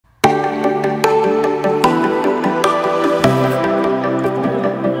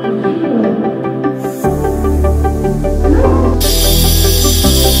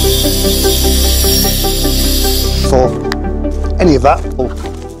any of that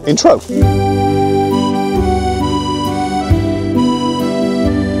intro.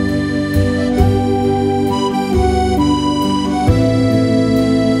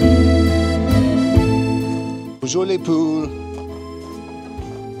 Bonjour les poules.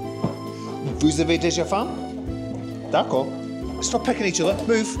 Vous avez déjà faim? D'accord. Stop pecking each other.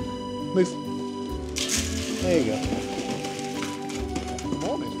 Move. Move. There you go. Good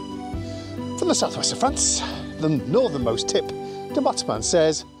morning. From the southwest of France, the northernmost tip, the Batman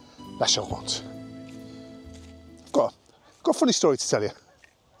says, La Charente. I've got a funny story to tell you.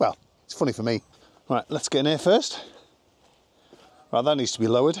 Well, it's funny for me. Right, let's get in here first. Right, that needs to be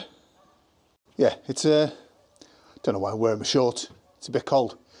lowered. Yeah, it's don't know why I'm wearing my shorts. It's a bit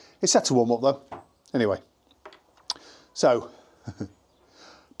cold. It's set to warm up though. Anyway, so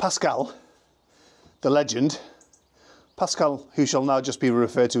Pascal, the legend, Pascal, who shall now just be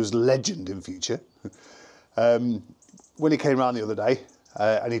referred to as Legend in future, when he came round the other day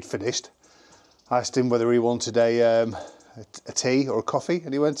and he'd finished, I asked him whether he wanted a tea or a coffee,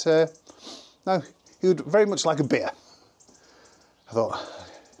 and he went, no, he would very much like a beer. I thought,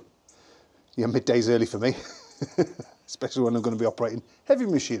 yeah, midday's early for me, especially when I'm going to be operating heavy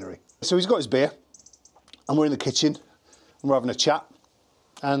machinery. So he's got his beer, and we're in the kitchen, and we're having a chat,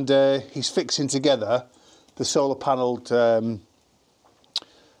 and he's fixing together the solar panelled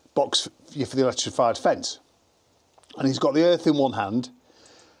box for the electrified fence, and he's got the earth in one hand,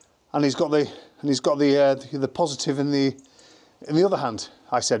 and he's got the positive in the other hand.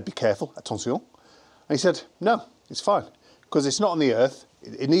 I said, "Be careful, attention," and he said, "No, it's fine because it's not on the earth.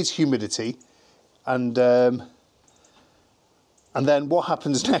 It needs humidity, and then what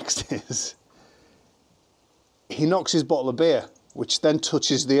happens next is he knocks his bottle of beer, which then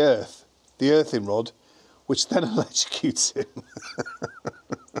touches the earthing rod, which then electrocutes him."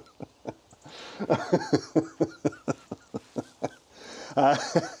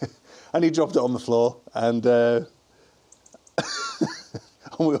 And he dropped it on the floor, and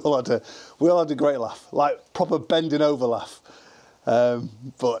we all had a great laugh, like proper bending over laugh.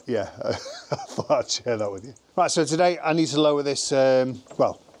 But yeah, I thought I'd share that with you. Right, so today I need to lower this.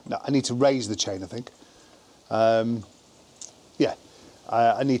 Well, no, I need to raise the chain, I think. Yeah,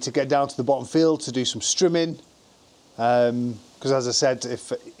 I need to get down to the bottom field to do some strimming, because as I said,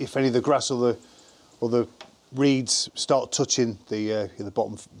 if any of the grass or the reeds start touching the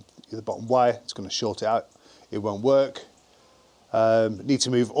bottom wire, it's going to short it out. It won't work. Need to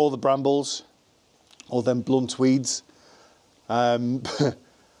move all the brambles, all them blunt weeds, and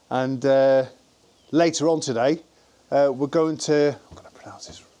later on today we're going to, I'm going to pronounce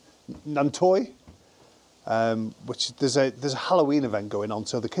this, Nantoy. Which there's a Halloween event going on,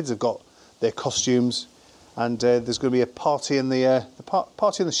 so the kids have got their costumes, and there's going to be a party in the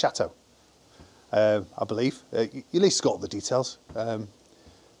party in the chateau, I believe. You at least got all the details.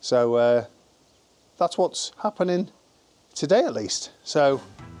 So that's what's happening today, at least. So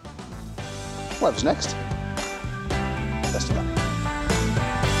whatever's next, let's do that.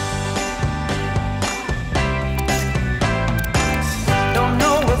 Don't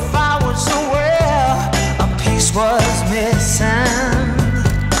know if I was aware a piece was missing.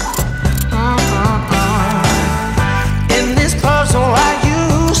 In this puzzle I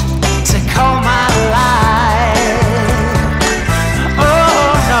used to call my life.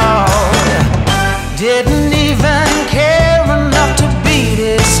 Oh no, didn't even care enough to be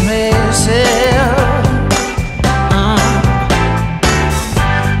dismissive.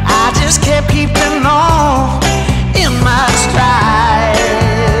 I just kept keeping on in my stride.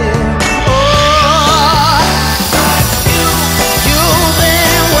 You've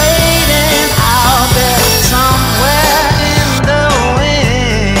been waiting out there somewhere in the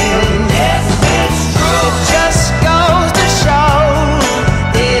wind. Yes, it's true. It just goes to show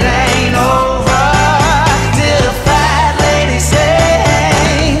it ain't over till the fat lady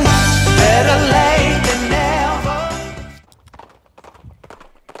sings. Better late than never.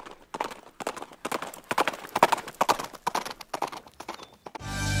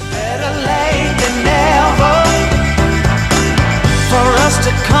 Better late than never for us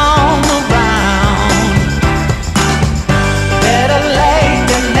to come around. Better late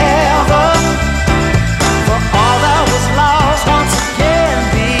than never for all that was lost once again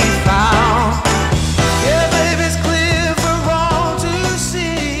be found. Yeah, baby, it's clear for all to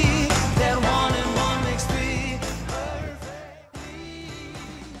see that 1 and 1 makes 3 perfectly.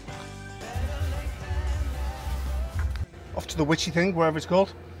 Off to the witchy thing, wherever it's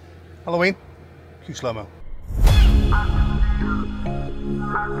called. Halloween. Cue slow-mo.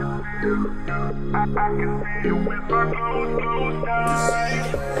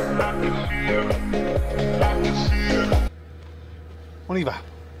 On y va.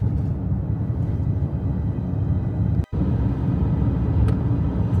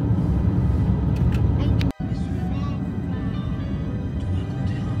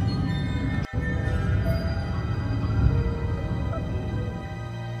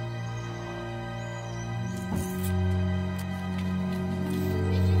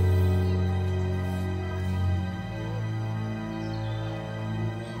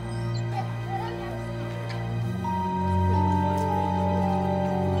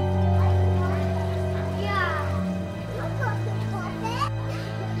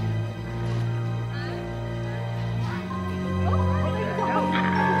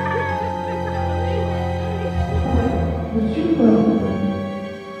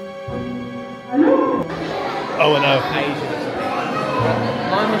 Oh, I know.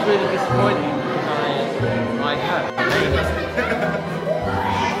 Mine was really disappointing because I had.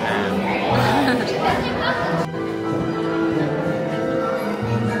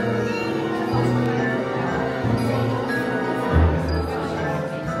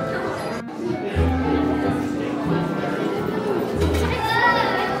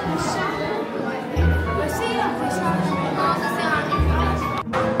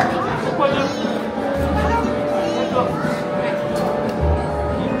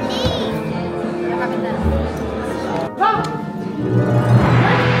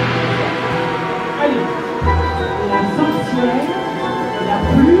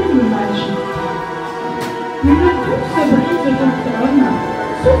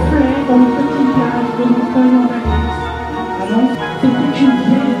 Soufflait dans le petit village de nos feuilles en valise. Alors, c'était une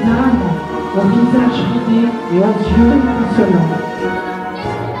vieille dame, au visage ridé et aux yeux étincelants.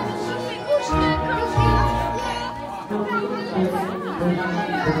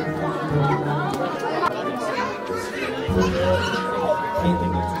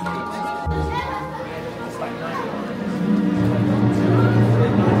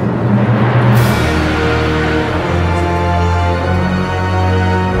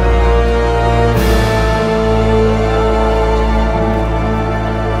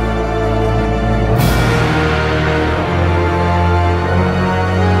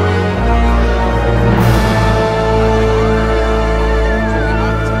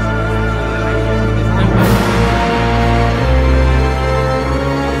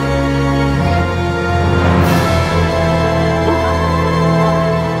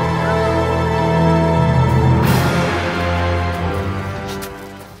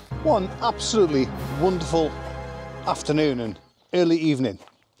 One absolutely wonderful afternoon and early evening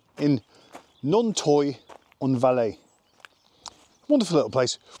in Nanteuil-en-Valais. Wonderful little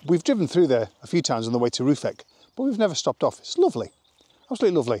place. We've driven through there a few times on the way to Ruffec, but we've never stopped off. It's lovely,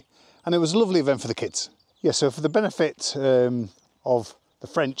 absolutely lovely. And it was a lovely event for the kids. Yeah, so for the benefit of the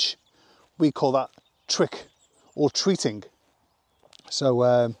French, we call that trick or treating. So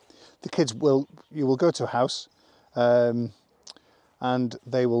the kids you will go to a house and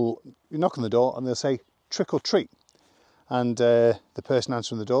you knock on the door and they'll say trick or treat. And the person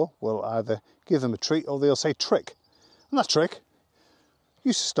answering the door will either give them a treat or they'll say trick. And that trick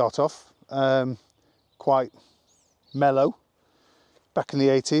used to start off quite mellow back in the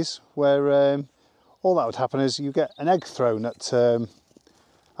 80s, where all that would happen is you get an egg thrown at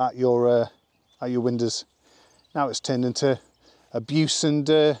your windows. Now it's turned into abuse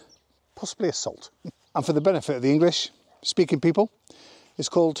and possibly assault. And for the benefit of the English speaking people, it's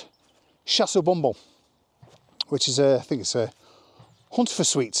called chasse au bonbon, which is I think it's a hunt for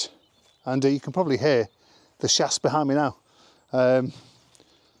sweets. And you can probably hear the chasse behind me now.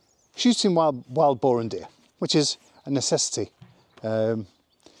 Shooting wild boar and deer, which is a necessity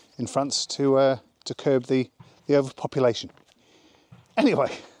in France to curb the overpopulation. Anyway,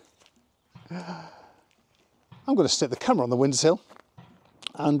 I'm going to stick the camera on the windowsill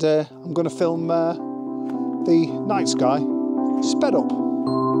and I'm going to film the night sky sped up.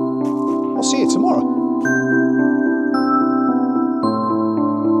 I'll see you tomorrow.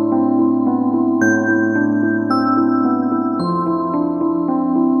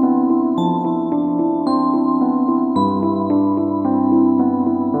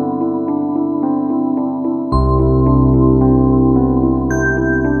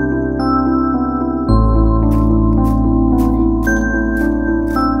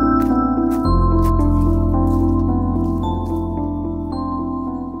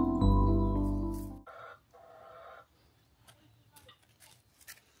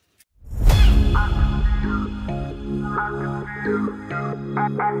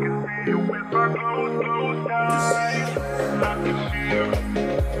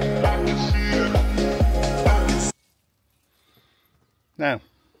 Now,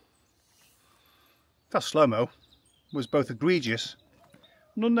 that slow-mo was both egregious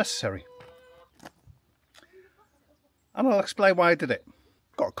and unnecessary. And I'll explain why I did it.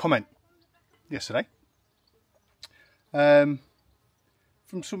 Got a comment yesterday from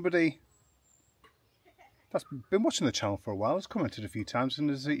somebody that's been watching the channel for a while, has commented a few times and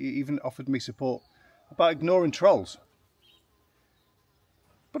has even offered me support about ignoring trolls.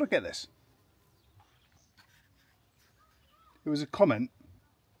 But I get this. It was a comment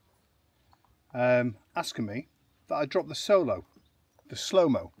asking me that I drop the slow-mo,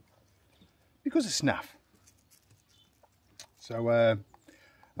 because it's naff. So I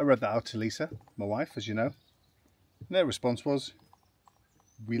read that out to Lisa, my wife, as you know. And their response was,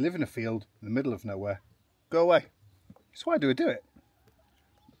 we live in a field in the middle of nowhere. Go away. So why do I do it?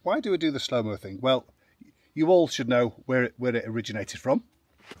 Why do I do the slow-mo thing? Well, you all should know where it originated from.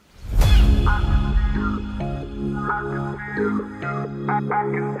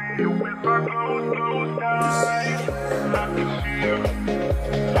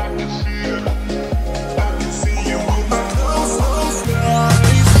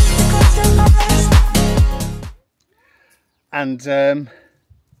 And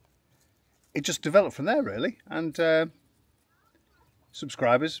it just developed from there, really. And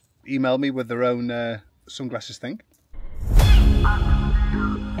subscribers email me with their own sunglasses thing.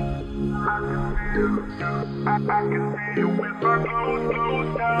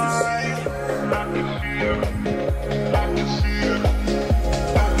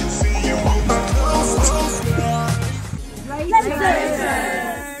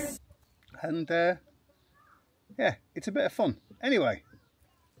 And yeah, it's a bit of fun. Anyway,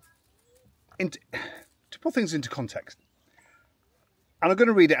 to put things into context, and I'm going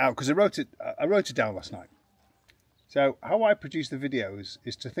to read it out because I wrote it down last night. So how I produce the videos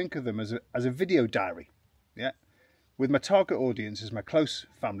is to think of them as a video diary, yeah, with my target audience as my close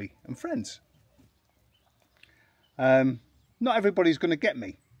family and friends. Not everybody's going to get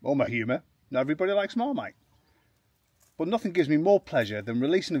me or my humour. Not everybody likes Marmite. But nothing gives me more pleasure than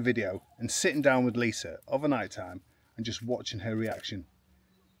releasing a video and sitting down with Lisa of a night time and just watching her reaction.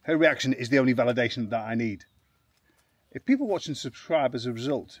 Her reaction is the only validation that I need. If people watch and subscribe as a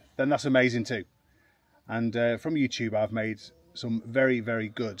result, then that's amazing too. And from YouTube, I've made some very, very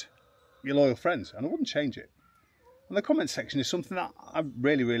good, loyal friends, and I wouldn't change it. And the comment section is something that I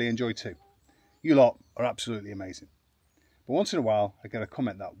really, really enjoy too. You lot are absolutely amazing. But once in a while, I get a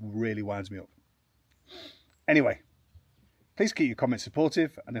comment that really winds me up. Anyway, please keep your comments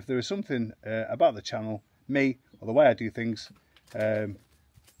supportive, and if there is something about the channel, me, or the way I do things, that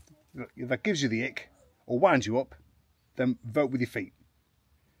gives you the ick, or winds you up, then vote with your feet.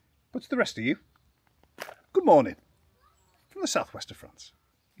 But to the rest of you, good morning from the southwest of France.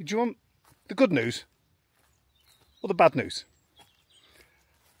 Do you want the good news or the bad news?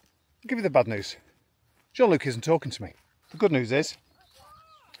 I'll give you the bad news. Jean-Luc isn't talking to me. The good news is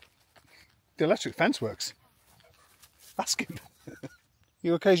the electric fence works. Ask him.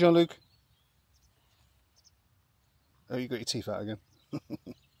 You okay, Jean-Luc? Oh, you got your teeth out again.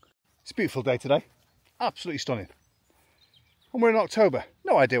 It's a beautiful day today. Absolutely stunning. And we're in October.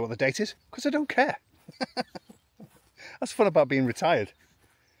 No idea what the date is, because I don't care. That's fun about being retired.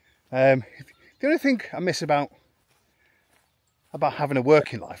 The only thing I miss about having a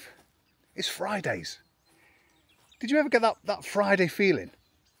working life is Fridays. Did you ever get that Friday feeling?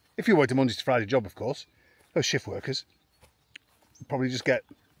 If you worked a Monday to Friday job, of course, those shift workers probably just get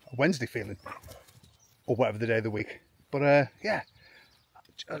a Wednesday feeling, or whatever the day of the week. But yeah,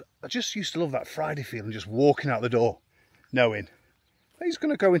 I just used to love that Friday feeling, just walking out the door, knowing that he's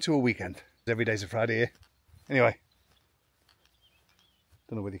going to go into a weekend. Every day's a Friday here. Anyway,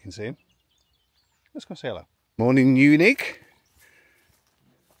 don't know whether you can see him. Let's go say hello. Morning, Unique.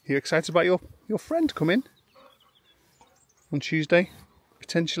 You excited about your friend coming on Tuesday,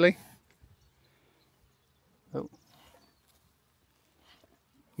 potentially? Oh,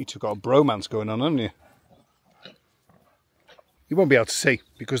 you two got a bromance going on, haven't you? You won't be able to see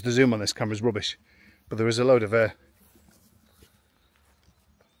because the zoom on this camera is rubbish, but there is a load of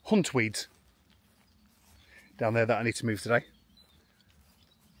hunt weeds down there that I need to move today.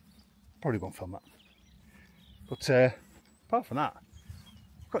 Probably won't film that. But apart from that,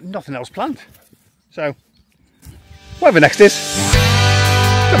 I've got nothing else planned. So, whatever next is,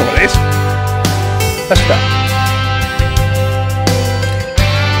 don't know what it is. Let's start.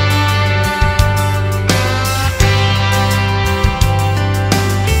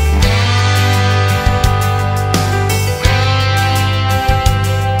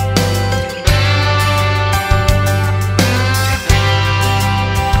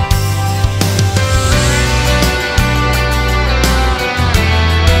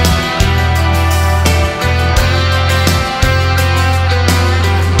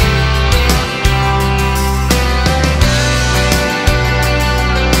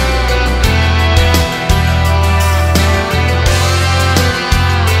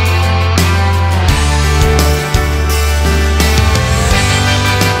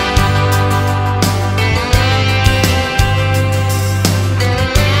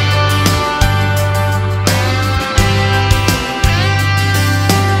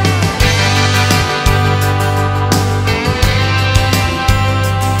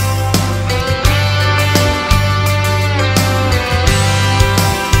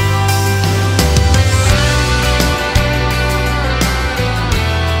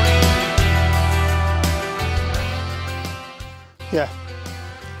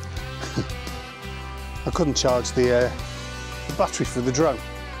 I couldn't charge the battery for the drone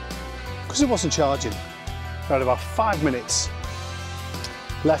because it wasn't charging. I had about 5 minutes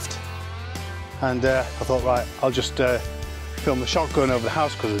left, and I thought, right, I'll just film the shot going over the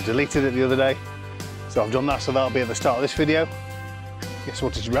house because I deleted it the other day. So I've done that, so that'll be at the start of this video. Guess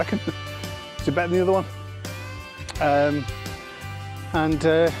what did you reckon? Is it better than the other one? And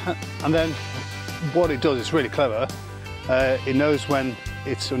then what it does, it's really clever. It knows when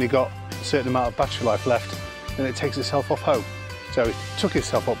it's only got a certain amount of battery life left, and it takes itself off home. So it took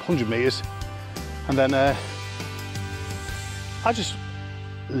itself up 100 meters, and then I just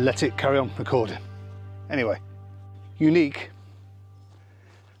let it carry on recording. Anyway, Unique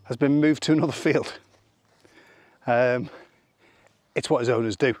has been moved to another field. It's what his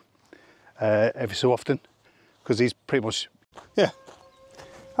owners do every so often, because he's pretty much, yeah,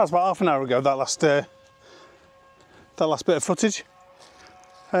 that's about half an hour ago, that last bit of footage.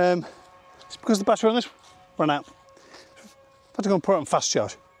 It's because the battery on this ran out. I had to go and put it on fast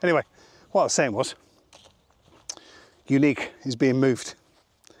charge. Anyway, what I was saying was, Unique is being moved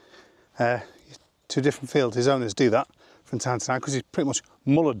to a different field. His owners do that from time to time because he's pretty much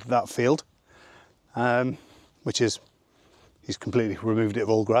mullered that field, which is, he's completely removed it of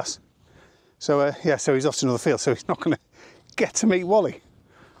all grass. So yeah, so he's off to another field, so he's not going to get to meet Wally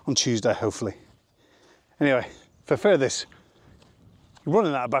on Tuesday, hopefully. Anyway, for furthest, you're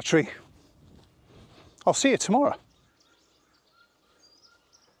running out of battery. I'll see you tomorrow.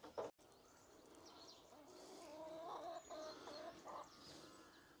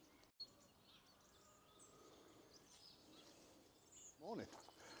 Morning.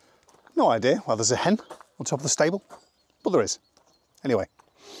 No idea why there's a hen on top of the stable, but there is. Anyway,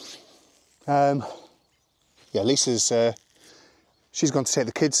 yeah, Lisa's, she's gone to take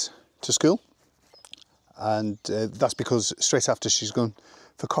the kids to school, and that's because straight after she's gone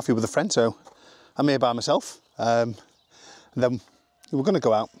for coffee with a friend, so I'm here by myself. And then we're going to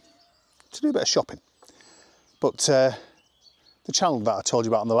go out to do a bit of shopping. But the channel that I told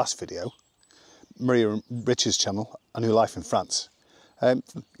you about in the last video, Maria and Richard's channel, A New Life in France,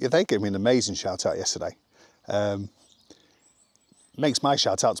 yeah, they gave me an amazing shout out yesterday. Makes my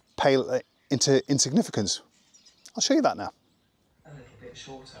shout outs pale into insignificance. I'll show you that now. A little bit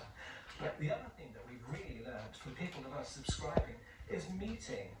shorter. But the other thing that we've really learned from people that are subscribing is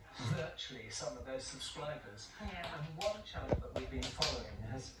meeting virtually some of those subscribers. Yeah. And one channel that we've been following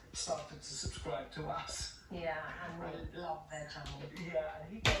has started to subscribe to us. Yeah, and we love their channel. Yeah,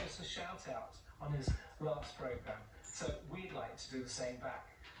 and he gave us a shout out on his last programme. So we'd like to do the same back.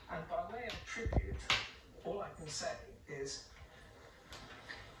 And by way of tribute, all I can say is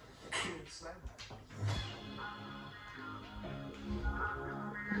cue slow-mo.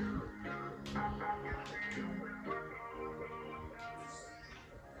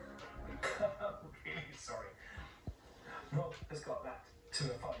 Really sorry. Rob has got that to a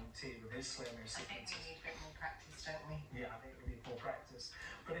fine tee with his slow-mo I think sequences. we need a bit more practice, don't we? Yeah, I think we need more practice.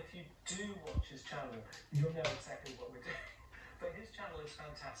 But if you do watch his channel, you'll know exactly what we're doing. But his channel is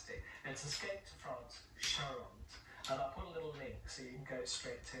fantastic. It's Escape to France, Charente. And I'll put a little link so you can go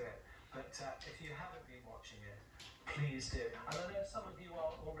straight to it. But if you haven't been watching it, please do. And I know some of you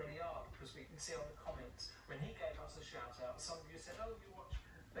already are, because we can see on the comments, when he gave us a shout out, some of you said, oh,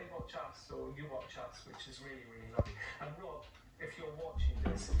 they watch us, or you watch us, which is really, really lovely. And Rob, if you're watching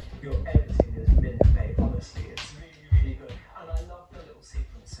this, your editing is mint-made, honestly. It's really, really good. And I love the little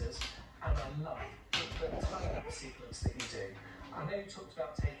sequences, and I love the time sequence that you do. I know you talked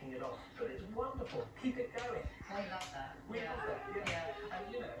about taking it off, but it's wonderful. Keep it going. We love that. We love that, yeah. Yeah. And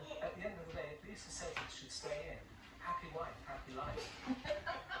you know, at the end of the day, if Lisa says it should stay in, happy wife, happy life. Yeah,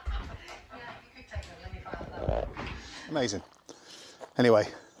 you could take a leaf out of that one. Amazing. Anyway,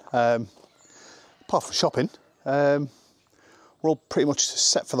 apart from shopping, we're all pretty much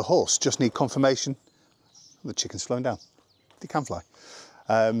set for the horse. Just need confirmation. The chicken's slowing down. They can fly.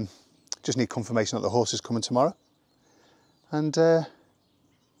 Just need confirmation that the horse is coming tomorrow. And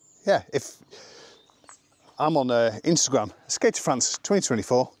yeah, if I'm on Instagram, Escape to France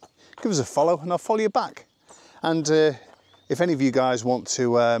 2024, give us a follow and I'll follow you back. And if any of you guys want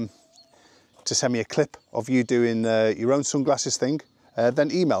to send me a clip of you doing your own sunglasses thing,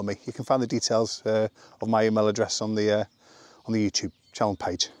 then email me. You can find the details of my email address on the YouTube channel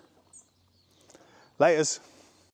page. Laters.